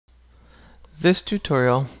This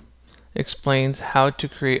tutorial explains how to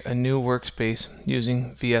create a new workspace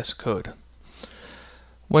using VS Code.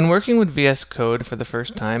 When working with VS Code for the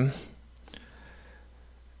first time,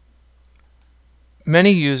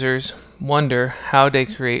 many users wonder how they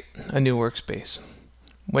create a new workspace.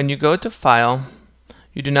 When you go to File,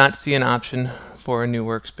 you do not see an option for a new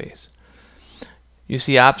workspace. You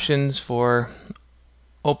see options for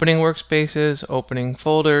opening workspaces, opening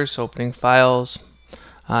folders, opening files,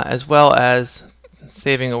 as well as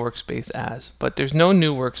saving a workspace as, but there's no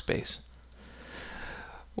new workspace.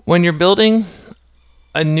 When you're building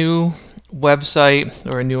a new website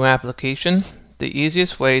or a new application, the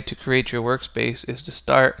easiest way to create your workspace is to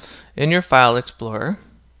start in your File Explorer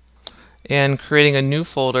and creating a new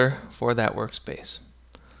folder for that workspace.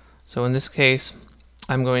 So in this case,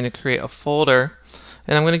 I'm going to create a folder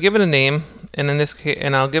and I'm going to give it a name, and in this case,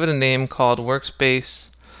 I'll give it a name called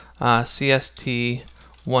Workspace CST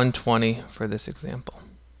 120 for this example.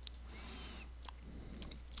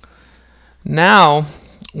 Now,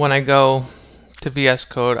 when I go to VS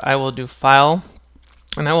Code, I will do File,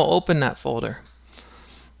 and I will open that folder.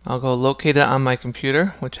 I'll go locate it on my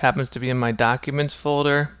computer, which happens to be in my Documents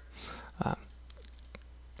folder,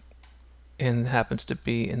 and happens to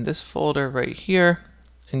be in this folder right here,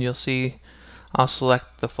 and you'll see I'll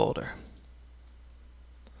select the folder.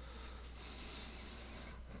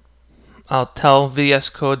 I'll tell VS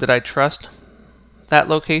Code that I trust that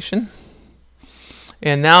location,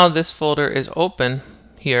 and now this folder is open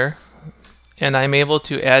here, and I'm able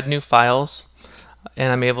to add new files,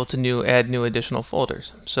 and I'm able to add new additional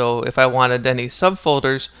folders. So if I wanted any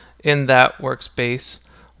subfolders in that workspace,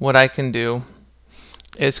 what I can do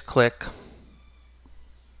is click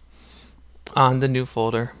on the new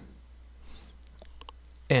folder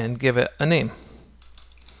and give it a name.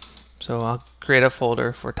 So I'll create a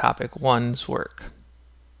folder for topic 1's work.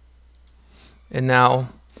 And now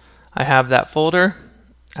I have that folder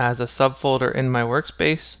as a subfolder in my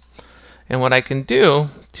workspace. And what I can do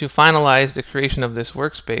to finalize the creation of this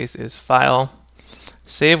workspace is File,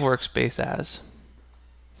 Save Workspace As.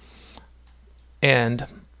 And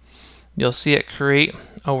you'll see it create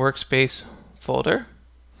a workspace folder.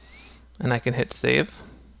 And I can hit Save.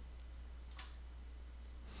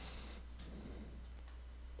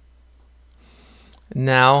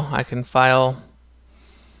 Now I can file,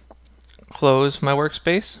 close my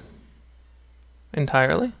workspace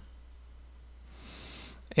entirely.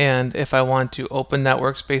 And if I want to open that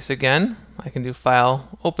workspace again, I can do File,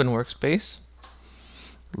 Open Workspace,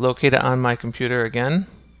 locate it on my computer again,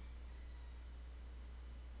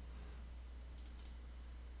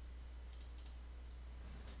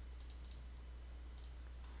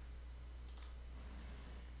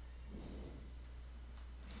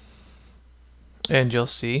 and you'll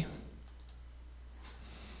see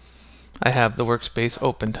I have the workspace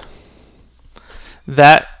opened.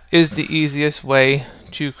 That is the easiest way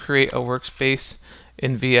to create a workspace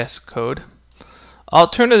in VS Code.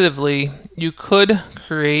 Alternatively, you could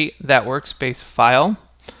create that workspace file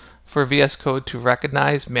for VS Code to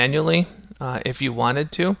recognize manually if you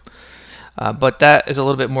wanted to, but that is a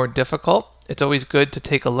little bit more difficult. It's always good to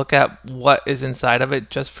take a look at what is inside of it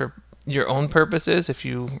just for your own purposes. If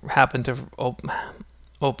you happen to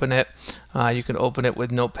open it, you can open it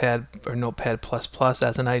with Notepad or Notepad++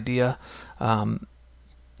 as an idea.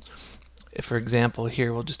 For example,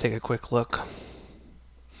 here we'll just take a quick look.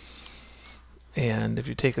 And if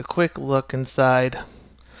you take a quick look inside,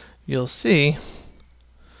 you'll see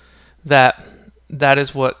that that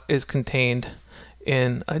is what is contained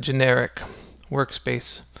in a generic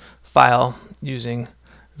workspace file using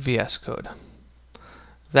VS Code.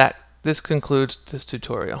 This concludes this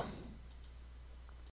tutorial.